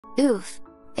Oof!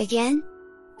 Again?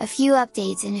 A few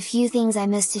updates and a few things I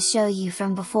missed to show you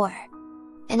from before.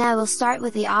 And I will start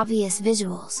with the obvious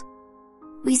visuals.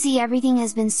 We see everything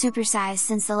has been supersized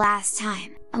since the last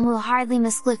time, and will hardly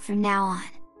misclick from now on.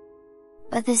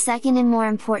 But the second and more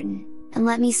important, and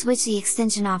let me switch the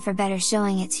extension off for better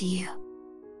showing it to you.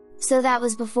 So that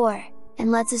was before,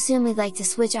 and let's assume we'd like to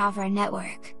switch off our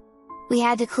network. We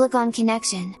had to click on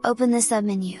connection, open the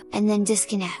submenu, and then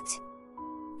disconnect.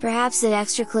 Perhaps that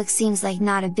extra click seems like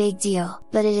not a big deal,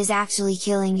 but it is actually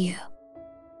killing you.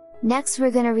 Next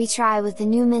we're gonna retry with the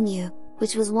new menu,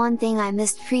 which was one thing I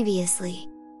missed previously.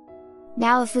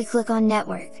 Now if we click on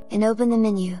network, and open the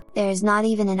menu, there is not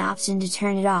even an option to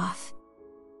turn it off.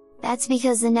 That's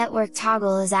because the network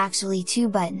toggle is actually 2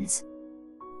 buttons.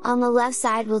 On the left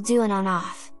side we'll do an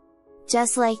on-off.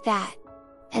 Just like that.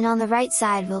 And on the right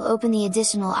side we'll open the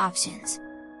additional options.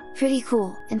 Pretty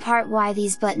cool, in part why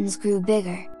these buttons grew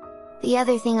bigger. The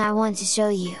other thing I want to show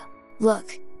you,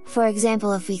 look, for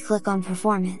example if we click on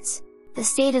performance, the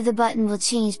state of the button will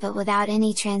change but without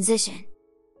any transition.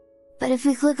 But if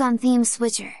we click on theme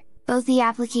switcher, both the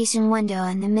application window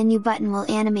and the menu button will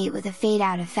animate with a fade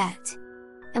out effect.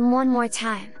 And one more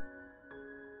time.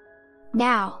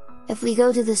 Now, if we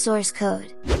go to the source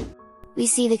code, we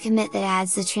see the commit that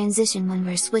adds the transition when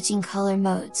we're switching color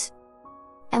modes.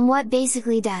 And what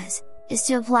basically does, is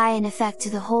to apply an effect to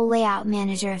the whole layout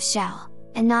manager of Shell,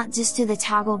 and not just to the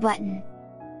toggle button.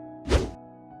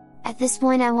 At this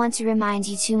point I want to remind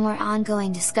you 2 more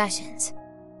ongoing discussions.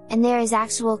 And there is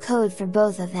actual code for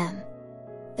both of them.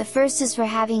 The first is for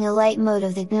having a light mode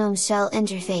of the GNOME Shell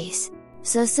interface,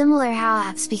 so similar how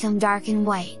apps become dark and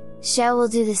white, Shell will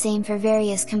do the same for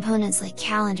various components like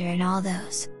calendar and all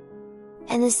those.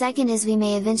 And the second is we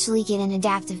may eventually get an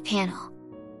adaptive panel.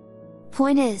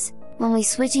 Point is, when we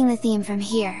switching the theme from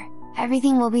here,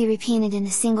 everything will be repainted in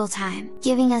a single time,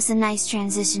 giving us a nice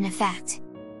transition effect.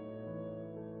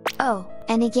 Oh,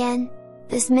 and again,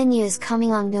 this menu is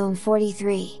coming on GNOME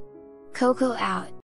 43. Coco out!